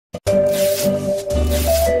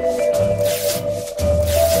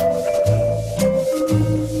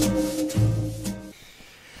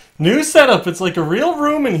New setup. It's like a real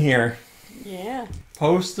room in here. Yeah.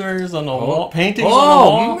 Posters on the wall, paintings on the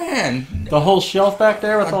wall. Oh man! The whole shelf back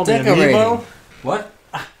there with all the amiibo. What?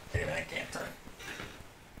 I can't turn.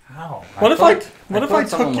 How? What if I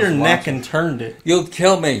took your neck and turned it? You'd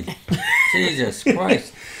kill me. Jesus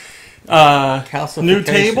Christ. New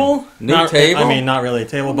table? New table? I mean, not really a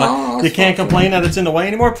table, but you can't complain that it's in the way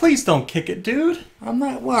anymore. Please don't kick it, dude. I'm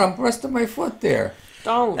not. What? I'm resting my foot there.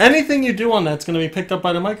 Don't. Anything you do on that's going to be picked up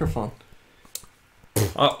by the microphone.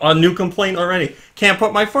 A new complaint already. Can't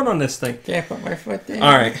put my foot on this thing. Can't put my foot there.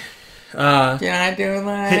 All right. Can I do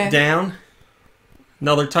that? Hit down.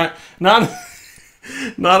 Another time. Not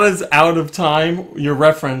as out of time. Your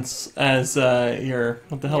reference as your...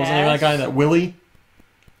 What the hell is the name of that guy? That Willie?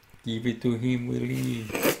 Give it to him, Willie.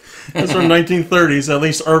 That's from 1930s. At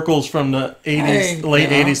least Urkel's from the 80s, Hey, late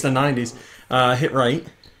yeah. 80s to 90s. Hit right.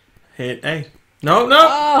 Hit A. No.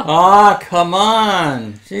 Oh, come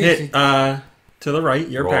on. Hit to the right.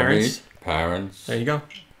 Your parents. Parents. There you go.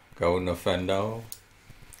 Go Nofendo.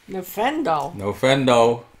 Nofendo.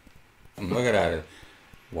 Nofendo. Look at that.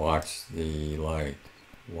 Watch the light.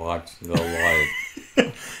 Watch the light.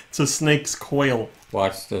 It's a snake's coil.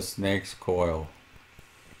 Watch the snake's coil.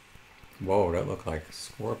 Whoa, that looked like a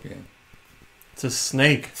scorpion. It's a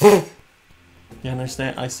snake. You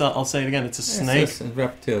understand? I'll say it again. It's a snake. It's a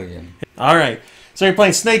reptilian. All right. So you're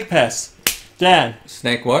playing Snake Pass. Dad.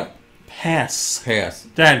 Snake what? Pass. Pass.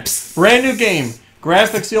 Dad. Brand new game.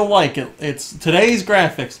 Graphics you'll like. It's today's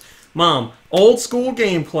graphics. Mom. Old school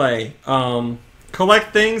gameplay.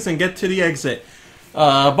 Collect things and get to the exit.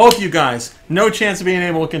 Both you guys. No chance of being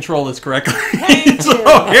able to control this correctly. So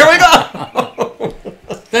here we go.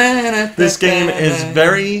 This game is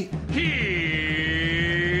very...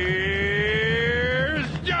 Here's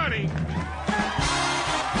Johnny.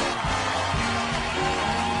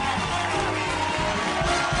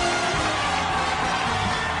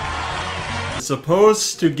 It's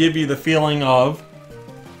supposed to give you the feeling of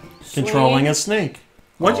controlling a snake.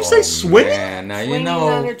 What'd you say, swinging? Man, now you Swinging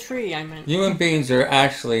on know, a tree, I meant. human beings are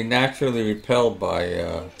actually naturally repelled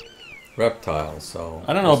by reptiles. So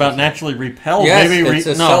I don't know about naturally repelled. Yes, maybe it's a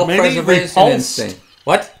maybe self-preservation repulsed. instinct.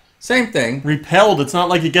 What? Same thing. Repelled. It's not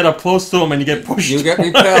like you get up close to them and you get pushed. You get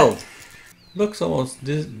repelled. Looks almost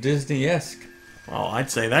Disney-esque. Oh,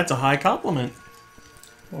 I'd say that's a high compliment.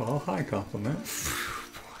 Well, high compliment.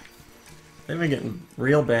 They've been getting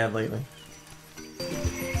real bad lately.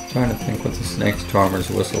 Trying to think what the snake's charmer's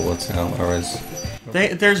whistle would sound, or is...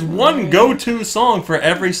 There's one go-to song for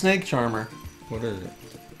every snake charmer. What is it?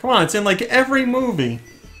 Come on, it's in like every movie.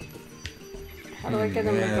 How do I get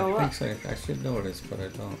him to go I up? think so. I should know this, but I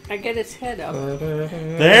don't. I get his head up.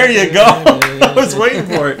 There you go. I was waiting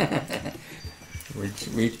for it.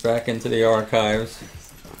 Reach back into the archives.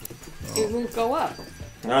 It won't go up.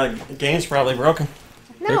 The game's probably broken.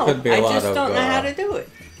 No, could be a I lot just of, don't know how to do it.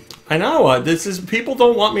 I know. This is people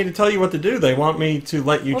don't want me to tell you what to do. They want me to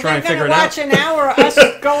let you try and figure it out. Well, they're gonna watch an hour of us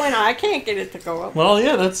going. I can't get it to go up. Well,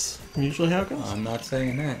 yeah, that's usually how it goes. I'm not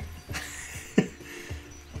saying that.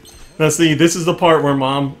 Now, see, this is the part where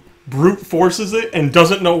Mom brute forces it and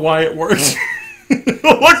doesn't know why it works. Look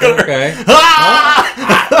at her. Okay.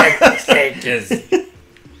 Ah!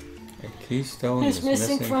 A keystone It's is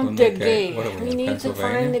missing from the game. What are We in need to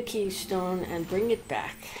Pennsylvania? find the keystone and bring it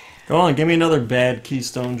back. Go on, give me another bad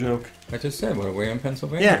Keystone joke. I just said, what are we in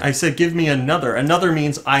Pennsylvania? Yeah, I said give me another. Another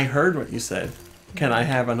means I heard what you said. Can I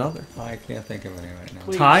have another? I can't think of any right now.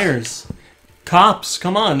 Please. Tires. Cops,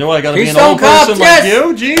 come on. No, I gotta be an Keystone old Cops, person yes! like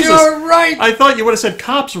you? Jesus. You're right! I thought you would have said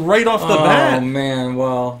cops right off the Oh, bat. man,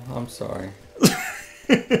 well, I'm sorry.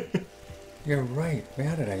 You're right.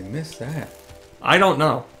 How did I miss that? I don't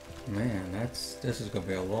know. Man, this is going to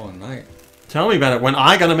be a long night. Tell me about it. When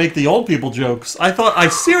I gotta make the old people jokes, I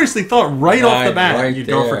seriously thought right off the bat Right you'd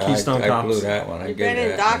go for there, Keystone I Cops. blew that one. I You've gave been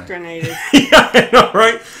that indoctrinated. Yeah, I know,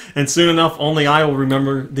 right? And soon enough, only I will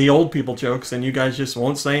remember the old people jokes, and you guys just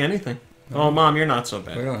won't say anything. Oh, Mom, you're not so We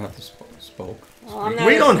bad. don't have to spoke. Well, I'm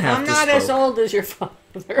We not don't as, have I'm to not as spoke. old as your father.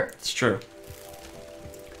 It's true.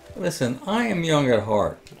 Listen, I am young at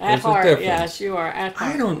heart. At There's heart, a difference. yes, you are at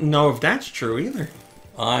heart. I don't know if that's true either.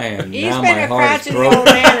 I am He's now been my a heart is crotchety old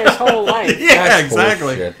broken. man his whole life. Yeah, That's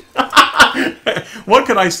exactly. bullshit. What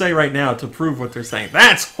could I say right now to prove what they're saying?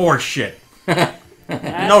 That's horseshit. That's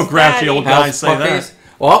No grouchy Daddy. old guys House say puppies. that.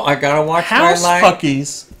 Well, I gotta watch House my life.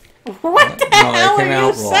 puckies. What the No, it hell came are you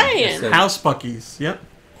out wrong. saying? It said- House puckies. Yep.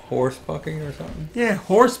 Horse pucky or something. Yeah,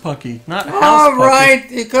 horse pucky, not house All pucky. right,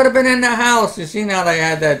 it could have been in the house. You see now they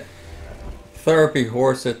had that therapy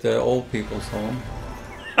horse at the old people's home.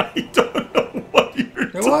 I don't know what you're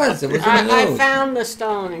It was. It was in the I news. found the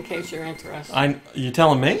stone in case you're interested. You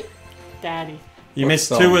telling me? Daddy. You What missed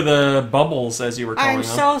song? 2 of the bubbles as you were calling I'm them.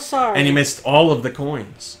 so sorry. And you missed all of the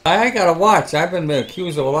coins. I gotta watch. I've been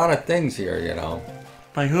accused of a lot of things here, you know.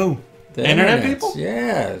 By who? The Internet internets. people?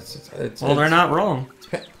 Yeah. Well, they're not wrong.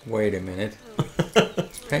 Wait a minute.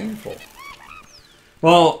 It's painful.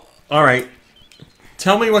 Well, all right.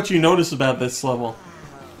 Tell me what you notice about this level.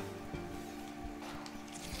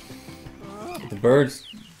 The bird's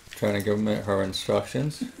trying to give her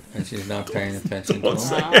instructions, and she's not paying attention to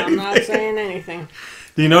them. I'm not saying anything.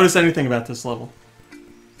 Do you notice anything about this level?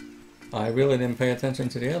 I really didn't pay attention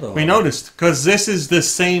to the other one. We noticed, because this is the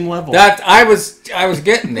same level. That I was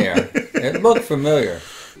getting there. It looked familiar.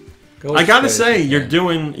 I gotta say,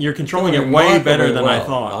 you're controlling it way better than I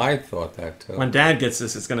thought. I thought that too. When Dad gets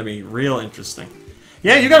this, it's gonna be real interesting.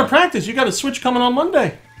 Yeah, you gotta practice. You got a Switch coming on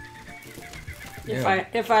Monday.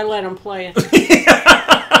 If I let him play it.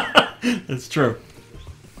 It's true.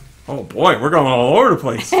 Oh boy, we're going all over the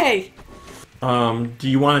place. Hey, Do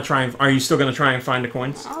you want to try and... Are you still going to try and find the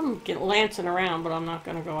coins? I'm lancing around, but I'm not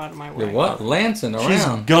going to go out of my way. You're what? Lancing She's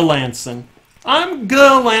around. galancing. I'm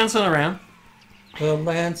galancing around.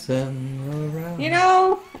 Lancing around. You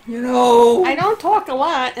know, I don't talk a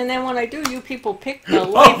lot, and then when I do, you people pick the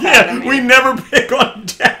life Oh out of yeah, me. we never pick on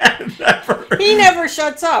Dad ever. He never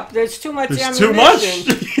shuts up. There's too much There's ammunition.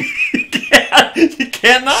 too much. you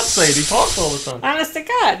can't not say it. He talks all the time. Honest to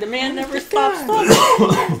God, the man never stops God.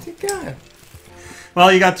 talking. God.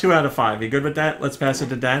 Well, you got 2 out of 5. You good with that? Let's pass it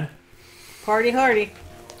to Dad. Party hardy.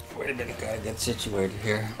 Wait a minute, gotta get situated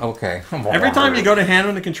here. Okay. Every time you go to hand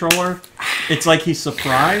him the controller, it's like he's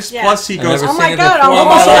surprised. Yeah. Plus, he I've goes... never Oh my seen it God, before in almost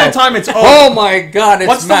Almost my all life. the time, it's... Oh my God! It's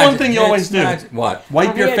What's the one magic. thing you always It's do? magic. What?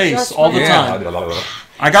 Wipe your Oh, face just all the my- time.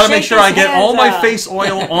 I gotta make Shake sure I his get all hands my out. face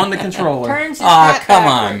oil on the controller. Turns his Ah, hat come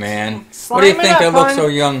backwards. on, man. What do Slime you it think up, I look hon. so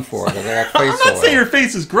young for? Because I got I'm face not oil. saying your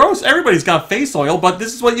face is gross. Everybody's got face oil, but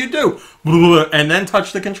this is what you do. And then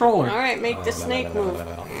touch the controller. All right, make the snake move.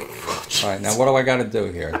 All right, now what do I got to do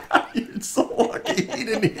here? You're so lucky he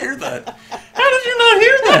didn't hear that. How did you not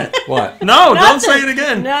hear that? What? No, don't Nothing. say it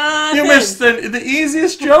again. Nothing. You missed the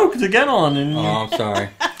easiest joke to get on. And Oh, I'm sorry.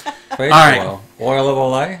 Face All right. oil. Oil of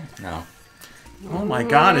Olay? No. oh my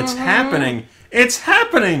God, it's happening. It's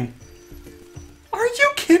happening. Are you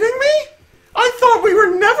kidding me? I thought we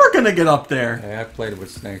were never going to get up there. Hey, I played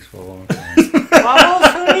with snakes for a long time.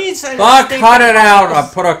 Bubbles, who needs a Oh, snake cut it out! I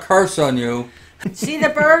bubbles? put a curse on you. See the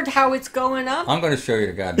bird, how it's going up? I'm going to show you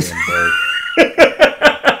the goddamn bird.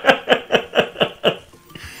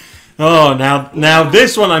 Oh, now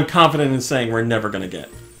this one I'm confident in saying we're never going to get.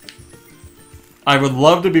 I would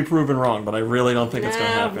love to be proven wrong, but I really don't think it's going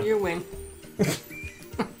to No, happen. you win.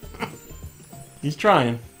 He's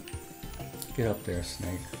trying. Get up there,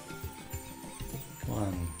 snake. Come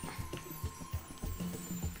on.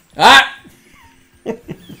 Ah! You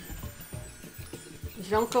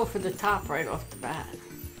don't go for the top right off the bat.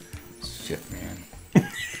 Shit, man.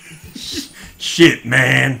 Shit,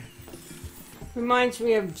 man. Reminds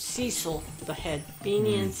me of Cecil, the head.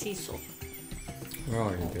 Beanie and Cecil. Where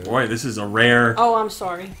are you, dude? Boy, this is a rare... Oh, I'm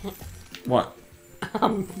sorry. What?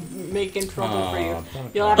 I'm making trouble for you.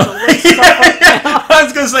 don't You'll have to look stuff up. I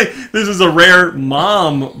was going to say, this is a rare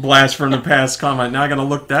mom blast from the past comment. Now I got to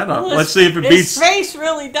look that up. Let's see if it His beats... face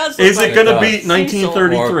really does look Is like it going to Cecil. beat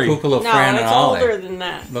 1933? Or Kukula No, Fran and it's Ollie. older than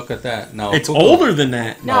that. Look at that. No, It's Kukula- older than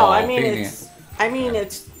that. No, No, I mean Beanie.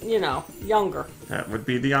 it's younger. That would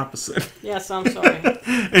be the opposite. Yes, I'm sorry.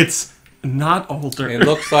 It's not older. It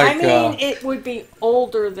looks like. I mean, it would be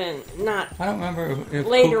older than not I don't remember if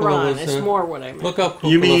later Kukula on. was, It's more what I meant. Look up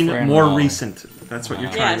Kukula You mean Fran more and Ollie. recent. That's what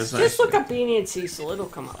you're trying to Yes, say. just look up Beanie and Cecil. It'll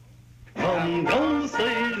come up. Come go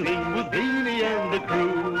sailing with Beanie and the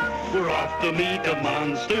crew. We're off to meet a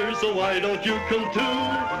monster, so why don't you come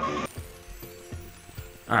too?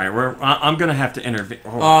 All right, I'm going to have to intervene.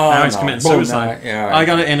 Oh, Oh, now he's no. committing Boom, suicide. no, yeah, all right. I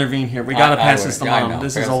got to intervene here. We got to I pass would- this to yeah, I Mom. know.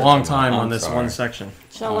 This Pass is a it to long Mom. time on I'm this sorry. one section.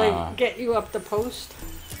 Shall I get you up the post?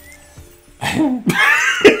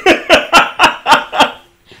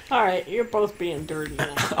 All right, you're both being dirty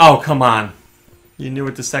now. Oh, come on. You knew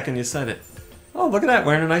it the second you said it. Oh, look at that.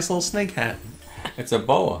 Wearing a nice little snake hat. It's a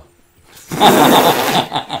boa.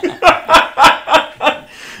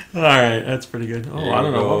 All right, that's pretty good. Oh, I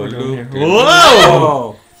don't know what we're doing here. Look at-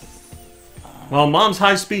 Whoa! Oh. Well, Mom's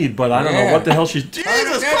high speed, but I don't know Yeah. what the hell she's... Jesus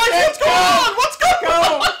That's Christ, it. what's going on? What's going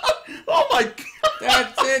on? Oh, my God.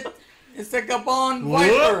 That's it. It's the Gabon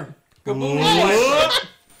Viper. Gabon Viper. What?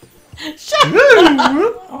 Shut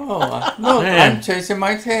Oh Oh, look, Man. I'm chasing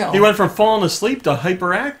my tail. He went from falling asleep to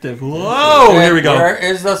hyperactive. Whoa, here we go. Where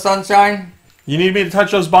is the sunshine? You need me to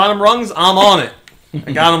touch those bottom rungs? I'm on it.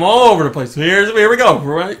 I got them all over the place. Here we go.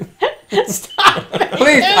 Right? Stop it.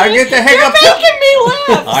 Please, I get the You're hiccups. making me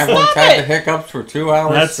laugh. I Stop once had the it. hiccups for 2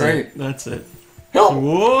 hours That's straight. it. That's it. Help.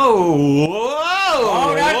 Whoa! Whoa!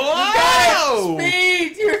 Oh, that's Whoa! you got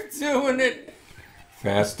it. Speed. You're doing it.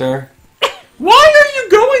 Faster. Why are you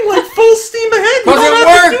going like full steam ahead? You 'Cause don't it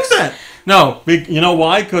have works. to do that. No, you know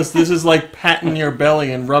why? Because this is like patting your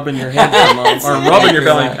belly and rubbing your head down, or rubbing your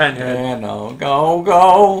belly and patting your head. Yeah, no. Go,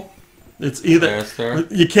 go. It's either Faster.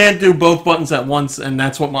 you can't do both buttons at once, and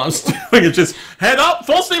that's what Mom's doing. It's just head up,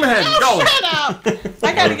 full steam ahead, Oh, go. shut up.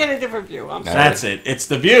 I gotta get a different view. I'm sorry. That's it. It's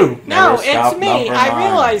the view. No, Never stop it's me. number I 9.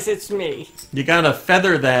 realize it's me. You gotta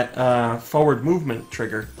feather that forward movement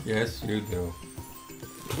trigger. Yes, you do.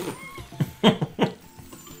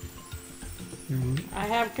 I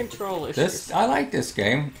have control issues. I like this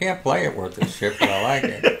game. Can't play it worth a shit, but I like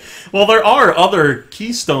it. Well, there are other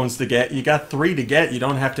keystones to get. You got 3 to get. You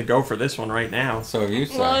don't have to go for this one right now. So you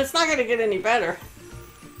say. Well, it's not gonna get any better.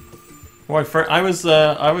 Boy, I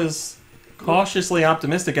was cautiously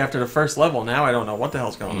optimistic after the first level. Now I don't know what the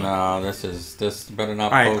hell's going on. No, this better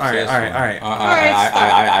not All right, post all right, this all right, one. all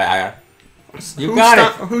right. You Who got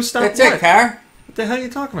stopped- it. Who stopped That's what? it, Car. What the hell are you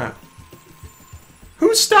talking about?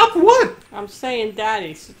 Who stopped what? I'm saying,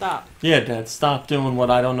 Daddy, stop. Yeah, Dad, stop doing what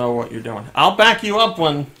I don't know what you're doing. I'll back you up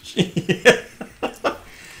when...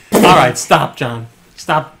 All right, stop, John.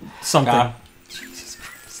 Stop something. Stop. Jesus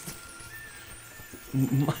Christ.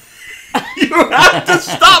 You have to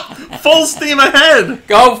stop full steam ahead.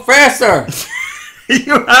 Go faster.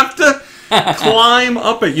 You have to climb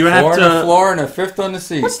up it. You have 4 to... on the floor and a 5th on the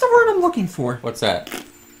seat. What's the word I'm looking for? What's that?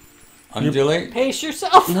 Undulate? Pace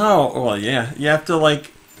yourself. No, well, yeah. You have to,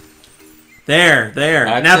 like... There.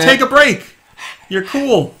 That's Now it. take a break. You're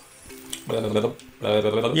cool.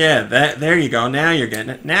 Yeah, there you go. Now you're getting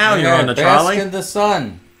it. Now you're on the trolley. Bask in the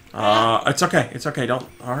sun. It's okay. It's okay. Don't.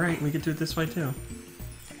 All right, we can do it this way too.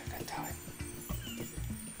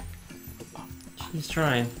 He's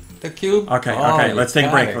trying. The cube. Okay. Oh, Okay. you Let's take a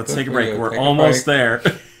got break. it. Let's Good take a for break. you. We're Take a almost break. there.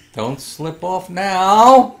 Don't slip off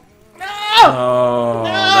now. Oh,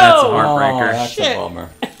 that's a heartbreaker. Oh, that's Shit. a bummer.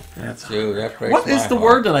 That's Dude, that breaks what is my the heart.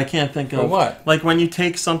 word that I can't think of? For what? Like when you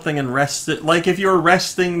take something and rest it, like if you're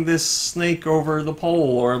resting this snake over the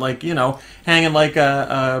pole, or like, you know, hanging like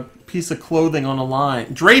a piece of clothing on a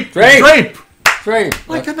line. Drape! Drape!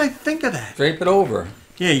 Why couldn't I think of that? Drape it over.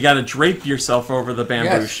 Yeah, you gotta drape yourself over the bamboo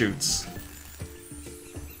Yes. shoots.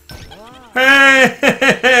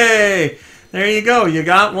 Hey! There you go. You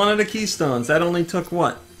got one of the keystones. That only took,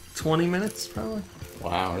 what, 20 minutes, probably?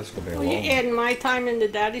 Wow, this could be a Well, you long. adding my time into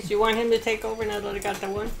Daddy's? You want him to take over now that I got the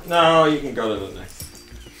one? No, you can go to the next.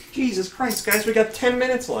 Jesus Christ, guys, we got 10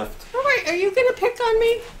 minutes left. All right, are you gonna pick on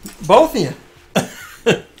me? Both of you.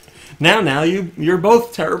 now, you're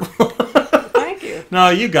both terrible. Thank you. No,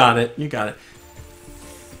 you got it. You got it.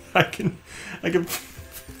 I can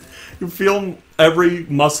feel every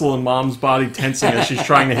muscle in Mom's body tensing as she's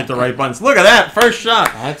trying to hit the right buttons. Look at that, first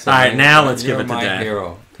shot. That's All right, amazing. now let's You're give it to my Dad.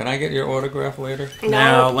 hero. Can I get your autograph later?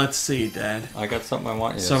 Now let's see, Dad. I got something I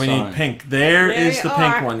want you So to we sign. need pink. There is you the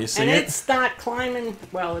pink are. one. You see and it? it's not climbing.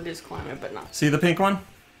 Well, it is climbing, but not. See the pink one?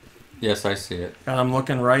 Yes, I see it. God, I'm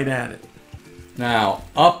looking right at it. Now,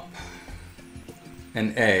 up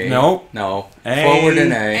and A. Nope. No. A. Forward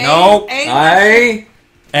and A. Nope. A.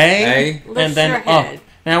 A, Lifts and then your up. head.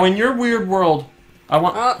 Now, in your weird world, I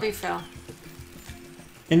want. Oh, he fell.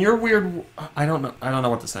 In your weird, I don't know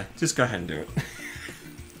what to say. Just go ahead and do it.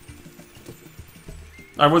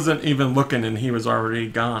 I wasn't even looking, and he was already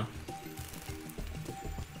gone.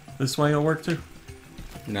 This way will work too.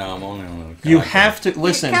 No, I'm only on the. You have to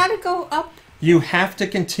listen. You gotta go up. You have to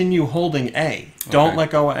continue holding A. Don't Okay.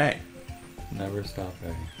 let go of A. Never stop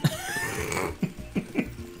A.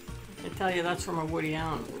 I tell you, that's from a Woody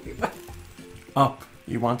Allen movie. Up.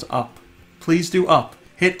 You want to up. Please do up.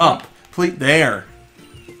 Hit up. Please. There.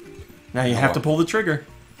 Now you have to pull the trigger.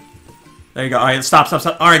 There you go. All right, stop. All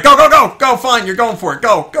right, go. Go, fine. You're going for it.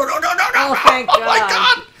 Go. Oh, thank Oh, my God.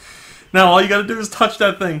 God. Now all you got to do is touch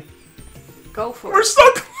that thing. Go for We're it.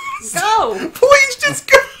 so close. Go. Please just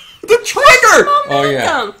go. The trigger. Oh, yeah.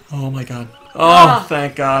 Momentum. Oh, my God. Oh, Ah.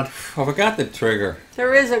 thank God. I forgot the trigger.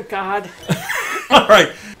 There is a God. All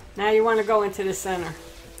right. Now you want to go into the center.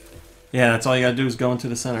 Yeah, that's all you got to do is go into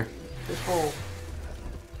the center. The hole.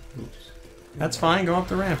 That's fine. Go up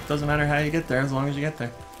the ramp. Doesn't matter how you get there as long as you get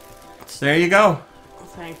there. There you go.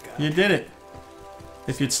 Thank God. You did it.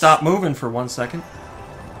 If you'd stop moving for 1 second.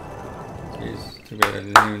 Jeez. Too bad I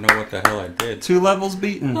didn't even know what the hell I did. 2 levels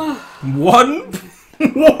beaten. one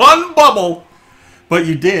bubble. But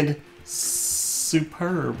you did.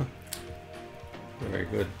 Superb. Very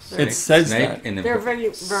good. It says snake that. in the They're very,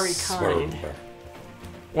 very kind.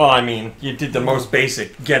 Well, I mean, you did the most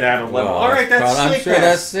basic get out of level. Well, All right, that's I'm snake sure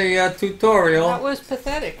pass. that's the tutorial. That was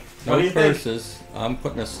pathetic. What do No you think? curses. I'm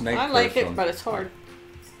putting a snake I like curse it, on. but it's hard.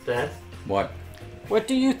 Dad? What? What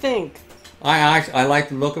do you think? I like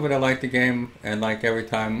the look of it. I like the game, and like every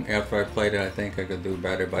time after I played it, I think I could do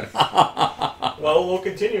better. But Well, we'll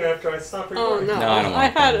continue after I stop Oh recording. no, No, I don't I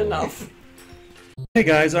want had that. enough. Hey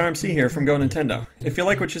guys, RMC here from Go Nintendo. If you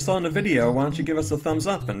like what you saw in the video, why don't you give us a thumbs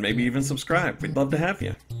up and maybe even subscribe? We'd love to have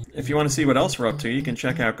you. If you want to see what else we're up to, you can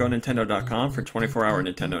check out GoNintendo.com for 24-hour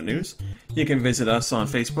Nintendo news. You can visit us on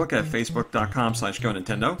Facebook at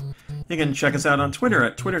facebook.com/GoNintendo. You can check us out on Twitter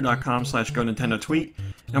at twitter.com/GoNintendoTweet.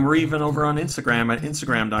 And we're even over on Instagram at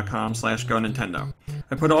instagram.com/GoNintendo.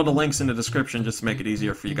 I put all the links in the description just to make it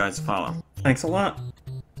easier for you guys to follow. Thanks a lot.